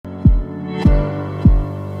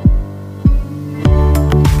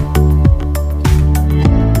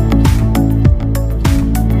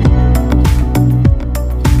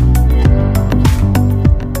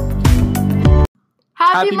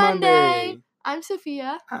Happy Monday! I'm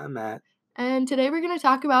Sophia, I'm Matt. and today we're going to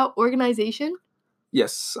talk about organization.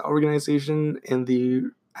 Yes, organization in the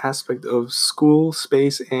aspect of school,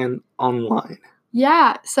 space, and online.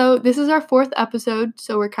 Yeah, so this is our 4th episode,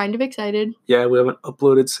 so we're kind of excited. Yeah, we haven't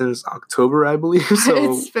uploaded since October, I believe, so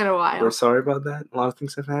It's been a while. we're sorry about that. A lot of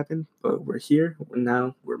things have happened, but we're here.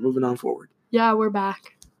 Now we're moving on forward. Yeah, we're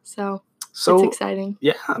back, so it's exciting.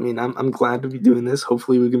 Yeah, I mean, I'm glad to be doing this.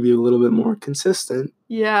 Hopefully we can be a little bit more consistent.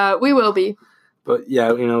 Yeah, we will be. But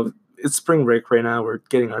yeah, it's spring break right now. We're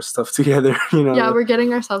getting our stuff together. Yeah, we're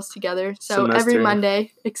getting ourselves together. So every semester.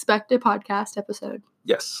 Monday, expect a podcast episode.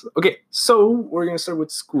 Yes. Okay, so we're going to start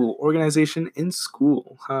with school. Organization in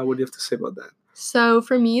school. What do you have to say about that? So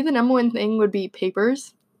for me, the number one thing would be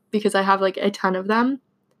papers, because I have like a ton of them,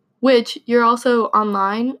 which you're also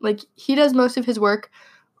online. Like, he does most of his work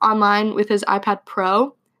online with his iPad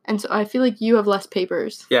Pro, and so I feel like you have less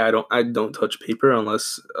papers. Yeah, I don't touch paper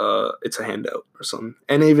unless it's a handout or something.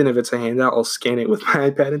 And even if it's a handout, I'll scan it with my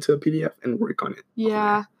iPad into a PDF and work on it.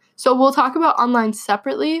 Yeah. So we'll talk about online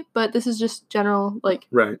separately, but this is just general, like,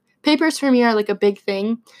 Right. Papers for me are like a big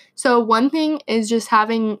thing. So one thing is just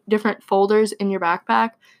having different folders in your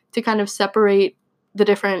backpack to kind of separate the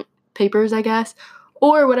different papers, I guess.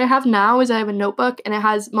 Or what I have now is I have a notebook and it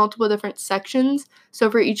has multiple different sections. So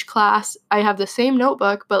for each class, I have the same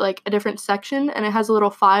notebook, but like a different section, and it has a little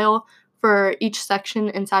file for each section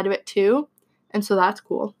inside of it too. And so that's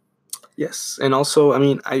cool. Yes. And also, I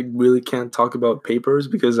mean, I really can't talk about papers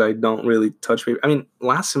because I don't really touch paper. I mean,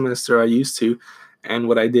 last semester I used to, and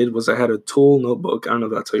what I did was I had a TUL notebook. I don't know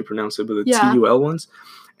if that's how you pronounce it, but the TUL ones.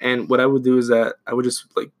 And what I would do is that I would just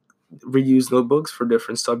like reuse notebooks for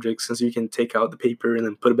different subjects, since you can take out the paper and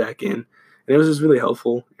then put it back in. And it was just really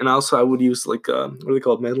helpful. And also I would use like, what are they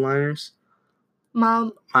called? Medliners?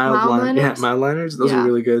 Mild liners? Yeah, mild liners. Those are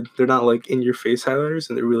really good. They're not like in your face highlighters,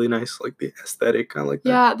 and they're really nice, like the aesthetic, kind of like that.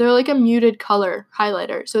 Yeah, they're like a muted color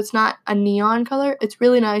highlighter. So it's not a neon color. It's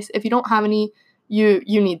really nice. If you don't have any, you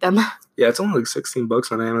need them. Yeah, it's only like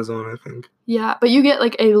 $16 on Amazon, I think. Yeah, but you get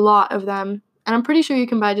like a lot of them. And I'm pretty sure you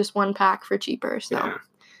can buy just one pack for cheaper.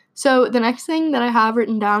 So the next thing that I have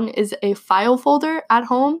written down is a file folder at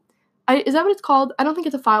home. Is that what it's called? I don't think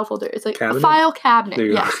it's a file folder. It's like a file cabinet.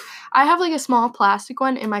 Yes. I have like a small plastic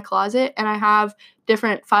one in my closet, and I have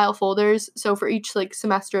different file folders. So for each like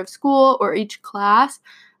semester of school or each class,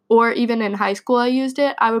 or even in high school I used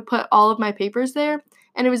it, I would put all of my papers there,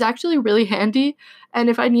 and it was actually really handy. And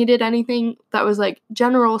if I needed anything that was like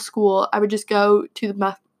general school, I would just go to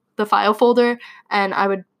the file folder, and I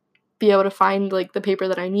would be able to find like the paper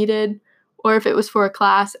that I needed. Or if it was for a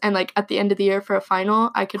class and like at the end of the year for a final,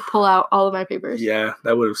 I could pull out all of my papers. Yeah,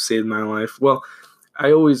 that would have saved my life. Well, I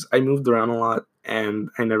moved around a lot, and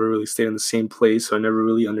I never really stayed in the same place, so I never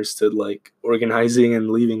really understood like organizing and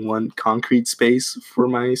leaving one concrete space for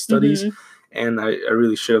my studies. Mm-hmm. And I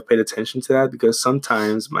really should have paid attention to that, because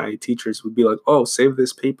sometimes my teachers would be like, oh, save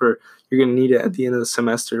this paper. You're going to need it at the end of the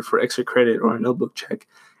semester for extra credit or a notebook check.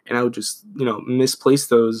 And I would just, misplace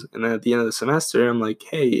those. And then at the end of the semester, I'm like,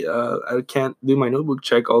 hey, I can't do my notebook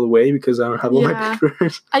check all the way because I don't have all my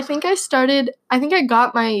papers. I think I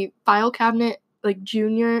got my file cabinet like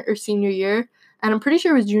junior or senior year. And I'm pretty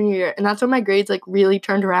sure it was junior year. And that's when my grades like really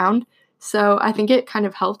turned around. So I think it kind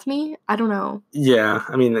of helped me. I don't know. Yeah,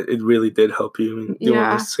 I mean, it really did help you. I mean, do you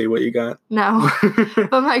want to say what you got? No.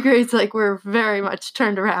 But my grades like were very much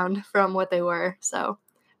turned around from what they were. So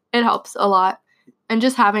it helps a lot. And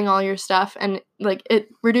just having all your stuff, and like it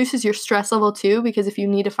reduces your stress level too, because if you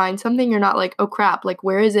need to find something, you're not like, oh crap, like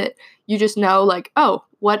where is it? You just know like, oh,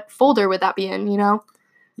 what folder would that be in,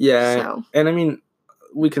 Yeah. So. And I mean,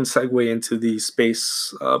 we can segue into the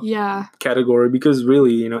space category, because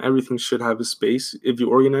really, everything should have a space. If you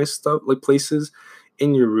organize stuff like places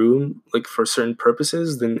in your room, like for certain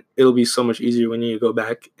purposes, then it'll be so much easier when you go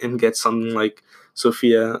back and get something like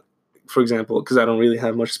Sophia, for example, because I don't really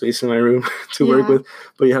have much space in my room to work with,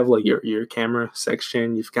 but you have like your camera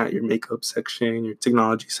section, you've got your makeup section, your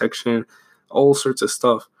technology section, all sorts of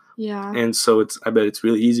stuff. Yeah. And so I bet it's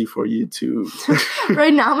really easy for you to...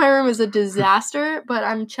 Right now my room is a disaster, but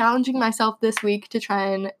I'm challenging myself this week to try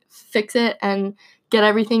and fix it and get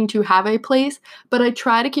everything to have a place. But I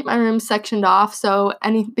try to keep my room sectioned off,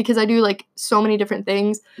 because I do like so many different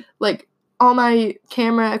things, like all my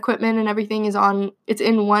camera equipment and everything it's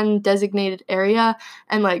in one designated area,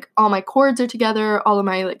 and like all my cords are together, all of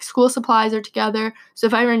my like school supplies are together. So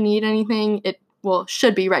if I ever need anything,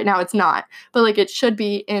 should be. Right now it's not, but like it should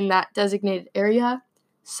be in that designated area.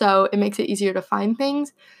 So it makes it easier to find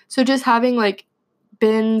things. So just having like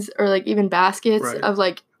bins or like even baskets of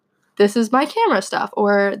like, this is my camera stuff,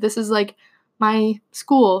 or this is like my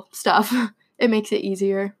school stuff. It makes it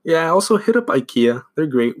easier. Yeah, also hit up IKEA. They're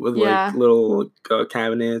great with like little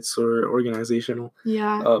cabinets or organizational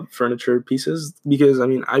furniture pieces. Because I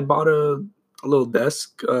mean, I bought a little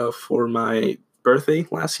desk for my birthday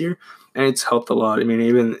last year, and it's helped a lot. I mean,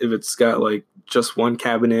 even if it's got like just one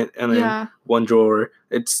cabinet and then one drawer,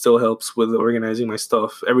 it still helps with organizing my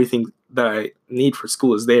stuff. Everything that I need for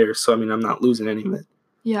school is there, so I mean, I'm not losing any of it.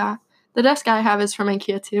 Yeah, the desk I have is from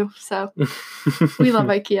IKEA too, so we love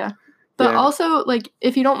IKEA. But also, like,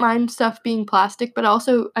 if you don't mind stuff being plastic, but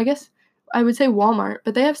also, I guess I would say Walmart,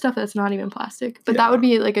 but they have stuff that's not even plastic. But that would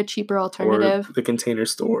be, like, a cheaper alternative. Or the Container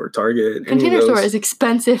Store, Target. Container Store is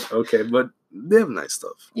expensive. Okay, but they have nice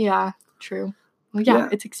stuff. Yeah, true. Well, yeah,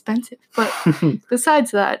 it's expensive. But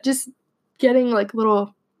besides that, just getting, like,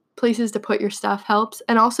 little places to put your stuff helps.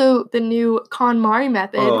 And also, the new KonMari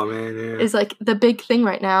method is, like, the big thing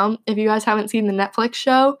right now. If you guys haven't seen the Netflix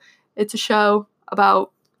show, it's a show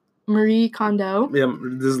about Marie Kondo. Yeah,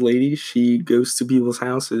 this lady, she goes to people's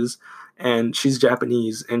houses, and she's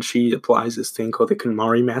Japanese, and she applies this thing called the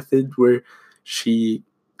KonMari method, where she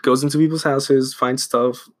goes into people's houses, finds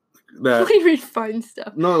stuff that... What do you mean, find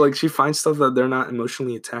stuff? No, like, she finds stuff that they're not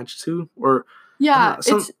emotionally attached to, or... Yeah,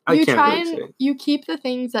 you keep the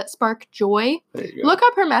things that spark joy. Look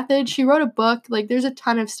up her method. She wrote a book. Like, there's a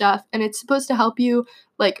ton of stuff, and it's supposed to help you,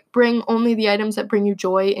 like, bring only the items that bring you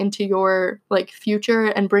joy into your, like, future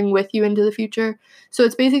and bring with you into the future. So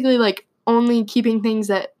it's basically, like, only keeping things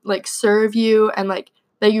that, like, serve you and, like,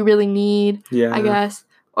 that you really need, I guess,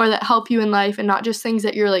 or that help you in life, and not just things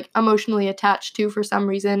that you're, like, emotionally attached to for some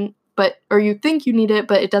reason. Or you think you need it,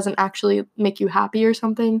 but it doesn't actually make you happy or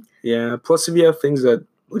something. Yeah, plus if you have things that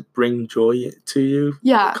like bring joy to you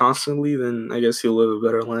constantly, then I guess you'll live a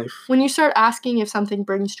better life. When you start asking if something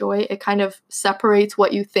brings joy, it kind of separates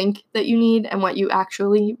what you think that you need and what you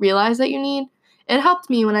actually realize that you need. It helped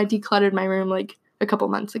me when I decluttered my room like a couple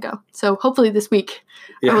months ago. So hopefully this week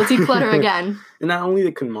I will declutter again. And not only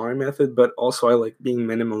the KonMari method, but also I like being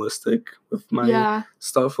minimalistic with my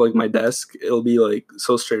stuff. Like my desk, it'll be like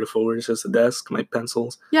so straightforward. It's just a desk, my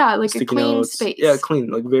pencils. Yeah, like a clean space. Yeah,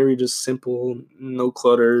 clean. Like very just simple, no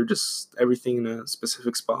clutter, just everything in a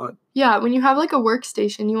specific spot. Yeah, when you have like a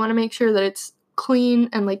workstation, you want to make sure that it's clean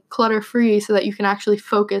and like clutter free so that you can actually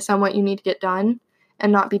focus on what you need to get done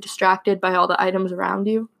and not be distracted by all the items around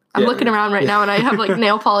you. I'm looking around right now and I have like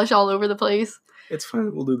nail polish all over the place. It's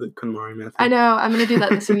fine. We'll do the KonMari method. I know. I'm going to do that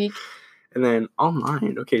this week. And then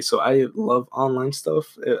online. Okay, so I love online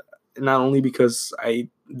stuff. Not only because I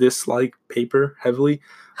dislike paper heavily,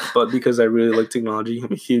 but because I really like technology.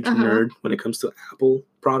 I'm a huge nerd when it comes to Apple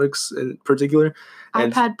products in particular.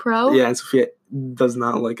 iPad Pro? Yeah, and Sophia does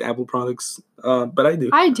not like Apple products, but I do.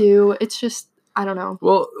 I do. It's just, I don't know.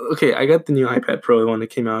 Well, okay, I got the new iPad Pro, the one that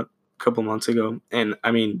came out couple months ago, and I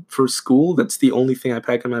mean for school that's the only thing I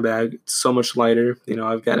pack in my bag. It's so much lighter, you know.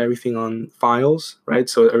 I've got everything on files, right?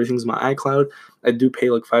 So everything's in my iCloud. I do pay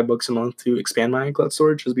like $5 a month to expand my iCloud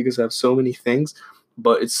storage just because I have so many things,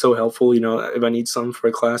 but it's so helpful, you know, if I need something for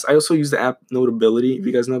a class. I also use the app Notability, if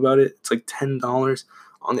you guys know about it. It's like $10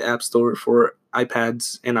 on the App Store for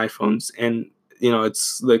iPads and iPhones, and you know,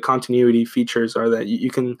 it's the continuity features are that you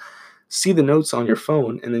can see the notes on your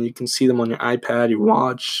phone, and then you can see them on your iPad, your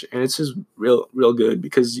watch, and it's just real good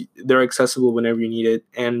because they're accessible whenever you need it.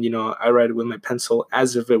 And, you know, I write it with my pencil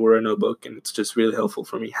as if it were a notebook, and it's just really helpful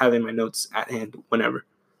for me having my notes at hand whenever.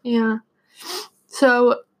 Yeah.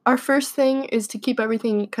 So our first thing is to keep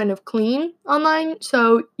everything kind of clean online.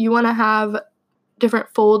 So you want to have different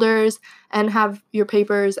folders and have your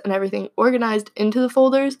papers and everything organized into the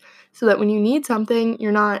folders so that when you need something,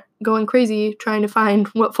 you're not going crazy trying to find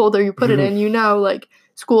what folder you put it in, you know, like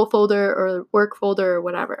school folder or work folder or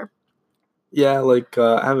whatever. Yeah, like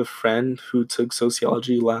I have a friend who took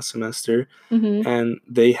sociology last semester, and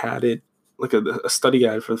they had it like a study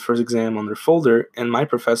guide for the first exam on their folder, and my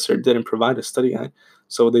professor didn't provide a study guide.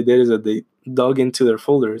 So what they did is that they dug into their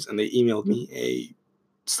folders and they emailed me a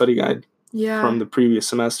study guide from the previous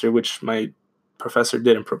semester, which my professor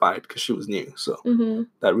didn't provide because she was new. So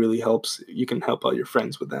that really helps. You can help out your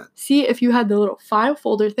friends with that. See, if you had the little file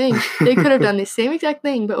folder thing, they could have done the same exact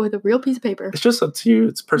thing, but with a real piece of paper. It's just up to you.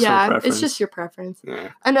 It's personal preference. It's just your preference.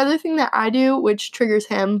 Yeah. Another thing that I do, which triggers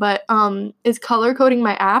him, but is color coding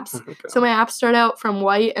my apps. So my apps start out from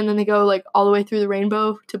white and then they go like all the way through the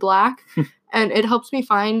rainbow to black. And it helps me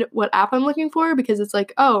find what app I'm looking for because it's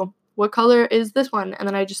like, oh, what color is this one? And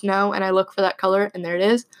then I just know and I look for that color and there it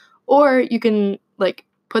is. Or you can like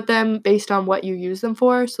put them based on what you use them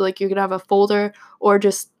for. So like you could have a folder or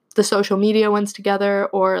just the social media ones together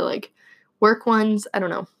or like work ones. I don't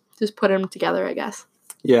know. Just put them together, I guess.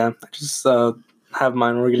 Yeah, I just have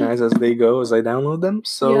mine organized as they go, as I download them.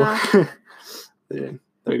 So yeah.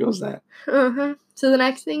 there goes that. Uh-huh. So the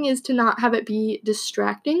next thing is to not have it be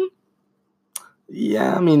distracting.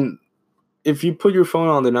 Yeah, I mean, if you put your phone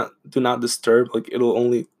on do not disturb, like it'll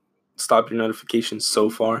only stop your notifications so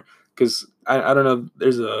far. Because I don't know,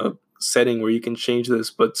 there's a setting where you can change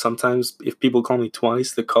this, but sometimes if people call me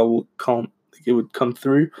twice, the call it would come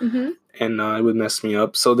through, and it would mess me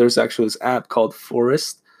up. So there's actually this app called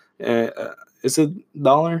Forest. Is it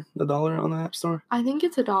 $1 on the App Store? I think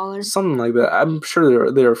it's $1. Something like that. I'm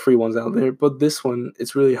sure there are free ones out there, but this one,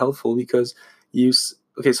 it's really helpful because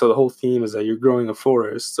so the whole theme is that you're growing a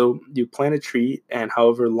forest. So you plant a tree, and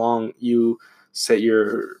however long you set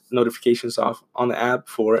your notifications off on the app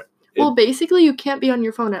for it. Well, basically, you can't be on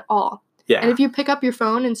your phone at all. Yeah. And if you pick up your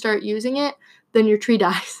phone and start using it, then your tree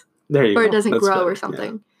dies. There you go. Or it doesn't grow or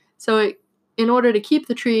something. Yeah. So in order to keep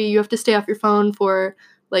the tree, you have to stay off your phone for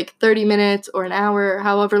like 30 minutes or an hour,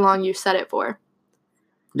 however long you set it for.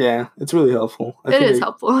 Yeah, it's really helpful. It is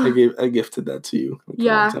helpful. I gifted that to you a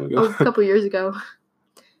long time ago. A couple years ago.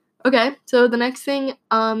 Okay, so the next thing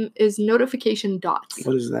is notification dots.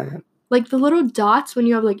 What is that? Like the little dots when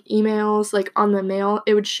you have like emails like on the mail,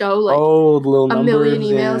 it would show like the little a numbers, million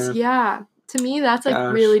emails. Yeah. To me, that's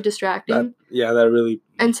like really distracting. That really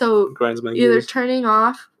and so grinds my gears. Either gears. Turning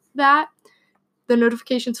off the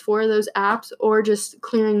notifications for those apps, or just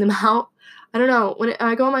clearing them out. I don't know. When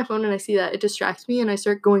I go on my phone and I see that, it distracts me, and I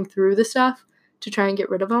start going through the stuff to try and get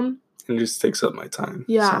rid of them. And it just takes up my time.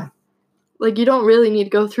 Yeah. So. Like, you don't really need to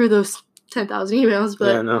go through those 10,000 emails,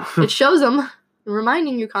 but yeah, no. It shows them,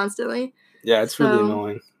 reminding you constantly. Yeah, it's really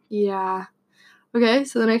annoying. Yeah. Okay,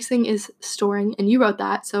 so the next thing is storing, and you wrote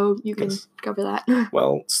that, so you can cover that.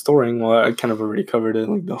 Well, storing, I kind of already covered it,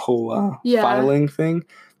 like the whole filing thing.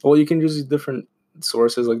 Well, you can use different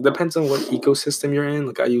sources, like depends on what ecosystem you're in.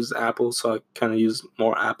 Like I use Apple, so I kind of use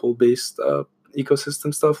more Apple-based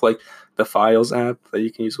ecosystem stuff, like the Files app that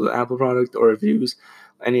you can use with Apple product, or if you use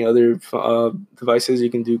any other devices,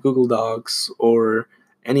 you can do Google Docs or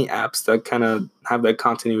any apps that kind of have that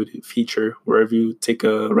continuity feature where if you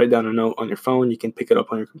write down a note on your phone, you can pick it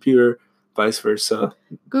up on your computer, vice versa.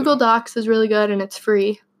 Google Docs is really good and it's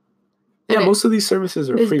free. Yeah, most of these services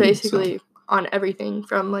are free. It's basically on everything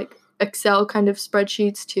from like Excel kind of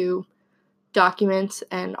spreadsheets to documents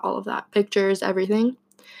and all of that, pictures, everything.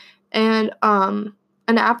 And an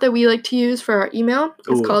app that we like to use for our email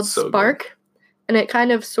is called Spark. Good. And it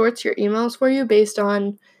kind of sorts your emails for you based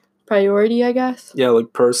on priority, I guess. Yeah,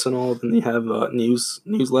 like personal. Then you have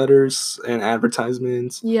newsletters and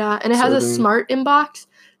advertisements. Yeah, and it has a smart inbox.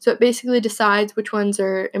 So it basically decides which ones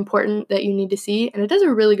are important that you need to see. And it does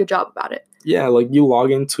a really good job about it. Yeah, like you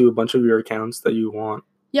log into a bunch of your accounts that you want.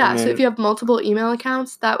 Yeah, so if you have multiple email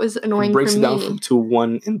accounts, that was annoying for me. It breaks it down to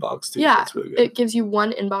one inbox, too. Yeah, that's really good. It gives you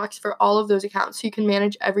one inbox for all of those accounts. So you can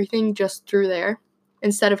manage everything just through there,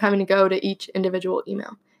 instead of having to go to each individual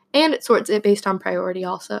email. And it sorts it based on priority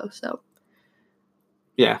also, so.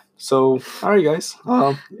 Yeah, so, all right, guys.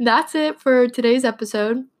 That's it for today's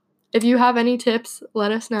episode. If you have any tips,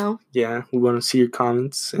 let us know. Yeah, we want to see your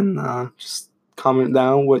comments, and just comment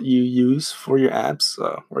down what you use for your apps,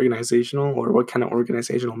 organizational, or what kind of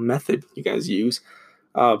organizational method you guys use.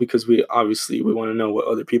 Because we want to know what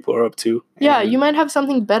other people are up to. Yeah, you might have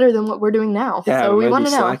something better than what we're doing now. Yeah, so we want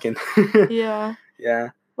to know. Slacking. Yeah. Yeah.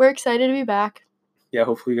 We're excited to be back. Yeah,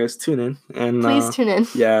 hopefully you guys tune in. And please tune in.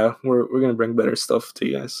 Yeah, we're gonna bring better stuff to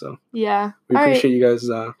you guys. So yeah, we appreciate you guys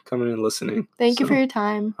coming and listening. Thank you for your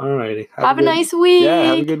time. Alrighty. Have a nice week. Yeah,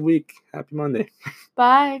 have a good week. Happy Monday.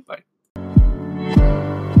 Bye. Bye.